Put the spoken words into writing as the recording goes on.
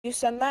You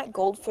send that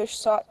goldfish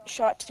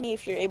shot to me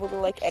if you're able to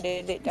like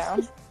edit it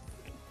down.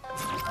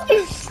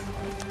 I'm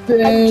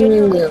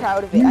genuinely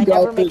proud of it. I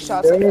never make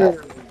shots like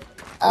that.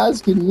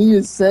 Asking me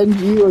to send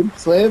you a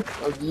clip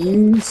of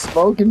you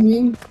smoking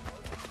me?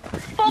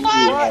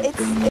 Well,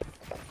 it's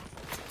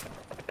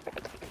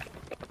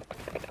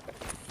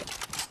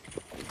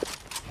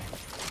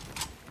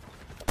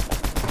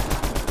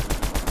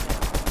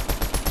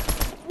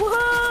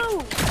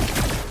whoa!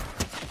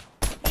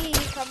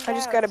 I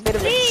just got a bit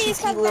of a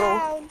cheeky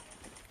little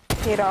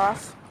hit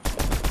off.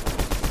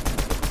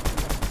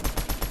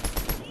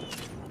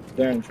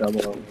 They're in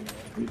trouble.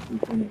 We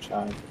can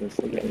try this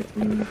again.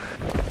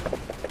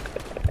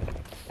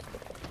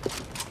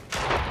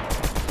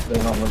 They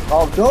don't look.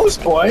 Oh,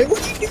 Ghost Boy,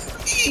 what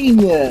are you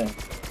doing?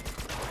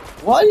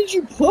 Why did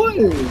you push?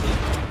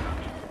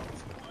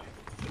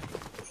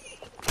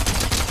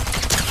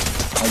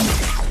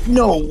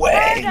 No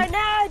way!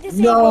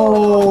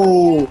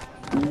 No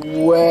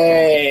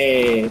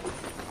way!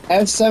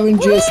 F7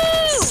 just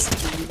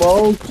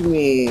smoked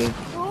me.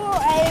 Oh,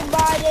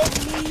 everybody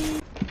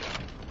leave.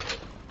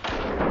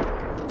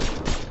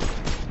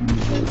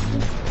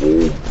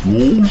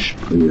 Ghost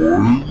Boy.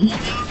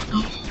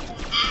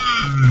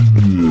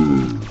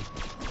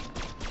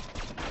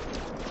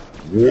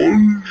 Why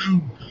did you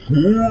push?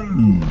 No.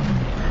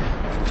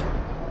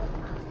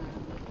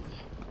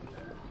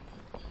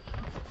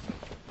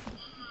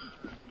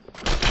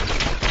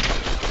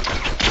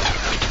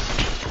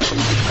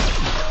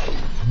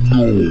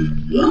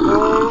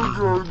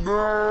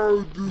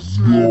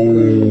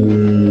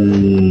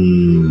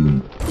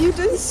 You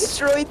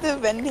destroyed the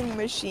vending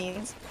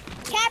machines.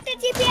 Captain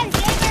TPS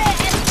Gamer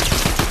and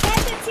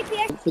Captain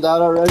TPS. For that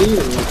already?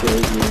 Or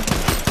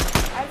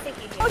I'm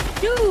thinking. Oh,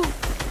 dude!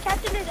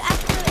 Captain is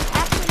actually.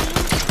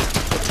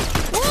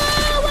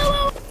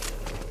 Whoa!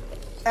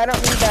 I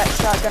don't need that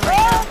shotgun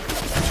right now.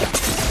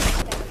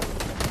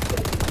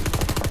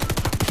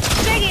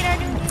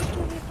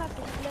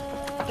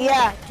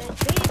 Yeah.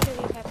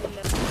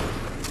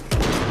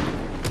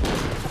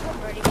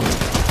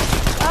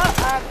 Oh,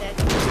 I'm dead.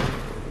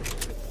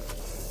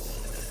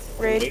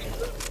 Ready?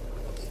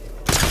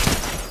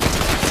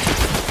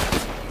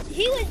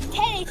 He was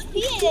 10 HP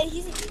and then he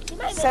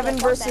might have 7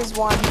 versus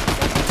 1.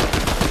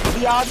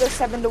 The odds are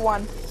 7 to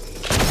 1.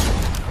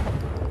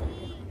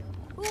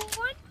 Who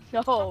won?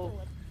 No.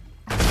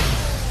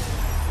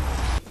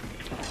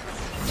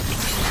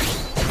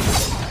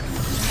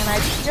 And I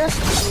just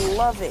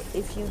love it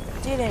if you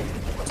didn't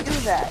do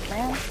that,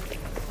 man.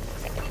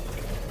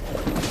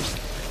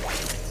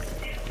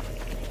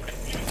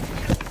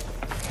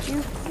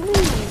 You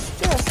please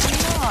just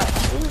not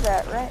do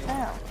that right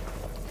now.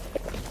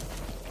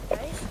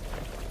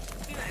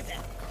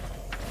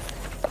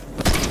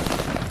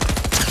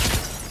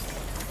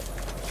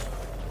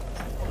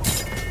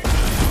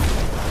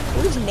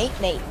 Who's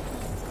Nate?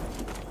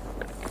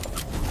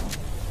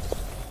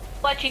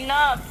 Clutching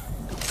up.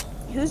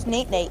 Who's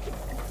Nate?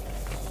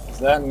 Is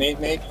that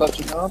Nate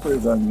clutching up or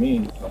is that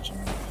me clutching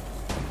up?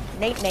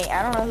 Nate,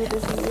 I don't know who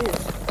this is.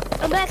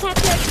 I'm back,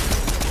 Captain.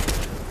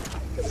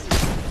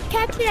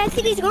 Captain, I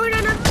think he's going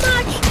on a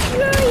much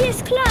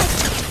furious clutch.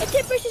 It's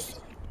 10 versus.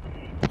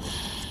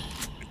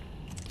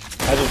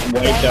 I just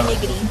wiped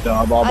out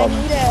dub all by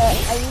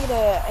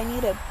myself. I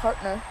need a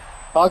partner.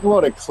 Talk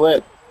about a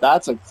clip.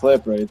 That's a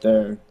clip right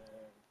there.